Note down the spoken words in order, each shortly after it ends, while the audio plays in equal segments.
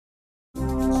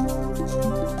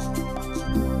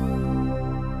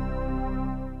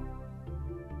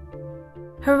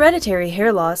Hereditary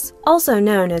hair loss, also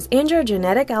known as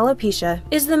androgenetic alopecia,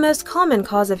 is the most common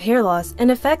cause of hair loss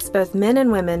and affects both men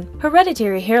and women.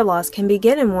 Hereditary hair loss can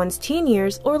begin in one's teen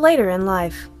years or later in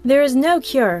life. There is no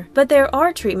cure, but there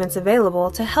are treatments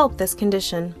available to help this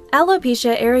condition.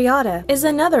 Alopecia areata is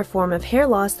another form of hair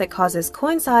loss that causes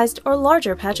coin-sized or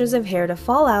larger patches of hair to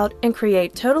fall out and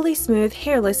create totally smooth,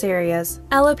 hairless areas.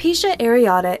 Alopecia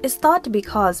areata is thought to be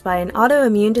caused by an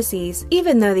autoimmune disease,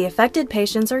 even though the affected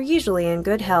patients are usually in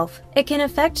good health. It can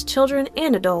affect children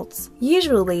and adults.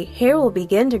 Usually, hair will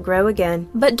begin to grow again,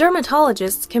 but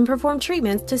dermatologists can perform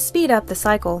treatments to speed up the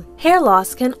cycle. Hair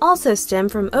loss can also stem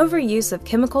from overuse of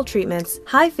chemical treatments,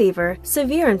 high fever,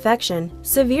 severe infection,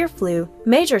 severe flu,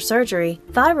 major surgery,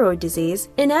 thyroid disease,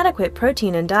 inadequate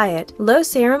protein and diet, low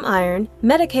serum iron,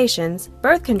 medications,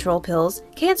 birth control pills,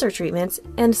 cancer treatments,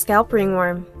 and scalp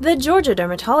ringworm. The Georgia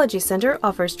Dermatology Center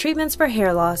offers treatments for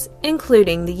hair loss,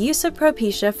 including the use of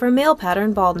Propecia for male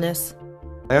pattern baldness.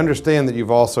 I understand that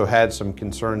you've also had some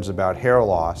concerns about hair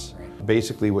loss.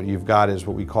 Basically what you've got is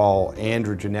what we call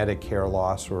androgenetic hair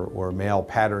loss or male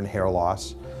pattern hair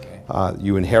loss.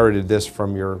 You inherited this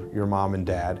from your mom and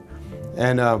dad.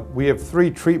 And we have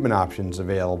 3 treatment options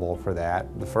available for that.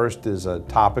 The first is a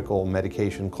topical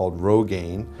medication called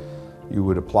Rogaine. You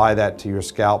would apply that to your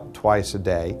scalp twice a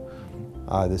day.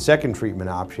 The second treatment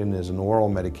option is an oral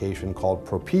medication called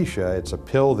Propecia. It's a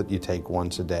pill that you take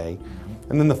once a day.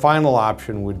 And then the final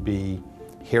option would be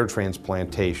hair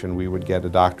transplantation. We would get a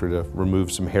doctor to remove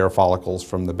some hair follicles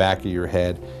from the back of your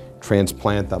head,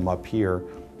 transplant them up here,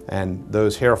 and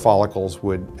those hair follicles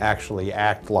would actually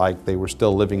act like they were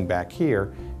still living back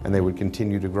here, and they would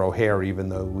continue to grow hair even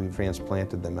though we've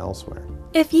transplanted them elsewhere.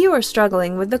 If you are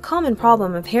struggling with the common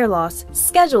problem of hair loss,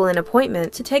 schedule an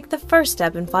appointment to take the first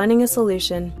step in finding a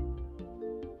solution.